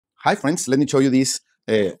Hi friends, let me show you these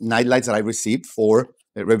night lights that I received for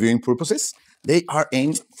reviewing purposes. They are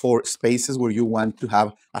aimed for spaces where you want to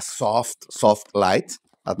have a soft light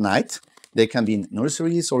at night. They can be in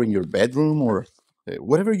nurseries or in your bedroom or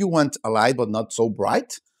whatever you want a light, but not so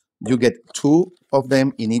bright. You get 2 of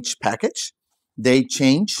them in each package. They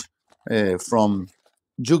change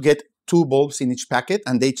you get 2 bulbs in each packet,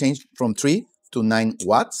 and they change from 3 to 9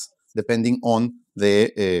 watts, depending on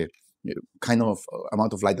the kind of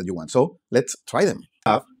amount of light that you want. So let's try them.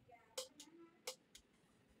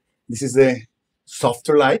 This is the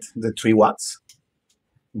softer light, the 3 watts.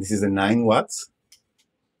 This is the 9 watts,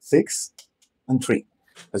 6 and 3.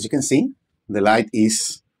 As you can see, the light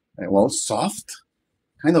is, well, soft,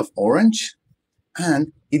 kind of orange,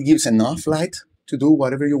 and it gives enough light to do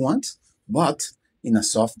whatever you want, but in a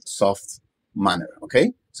soft manner,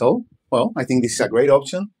 okay? So, well, I think this is a great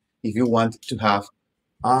option if you want to have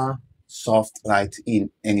a soft light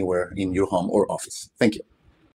in anywhere in your home or office. Thank you.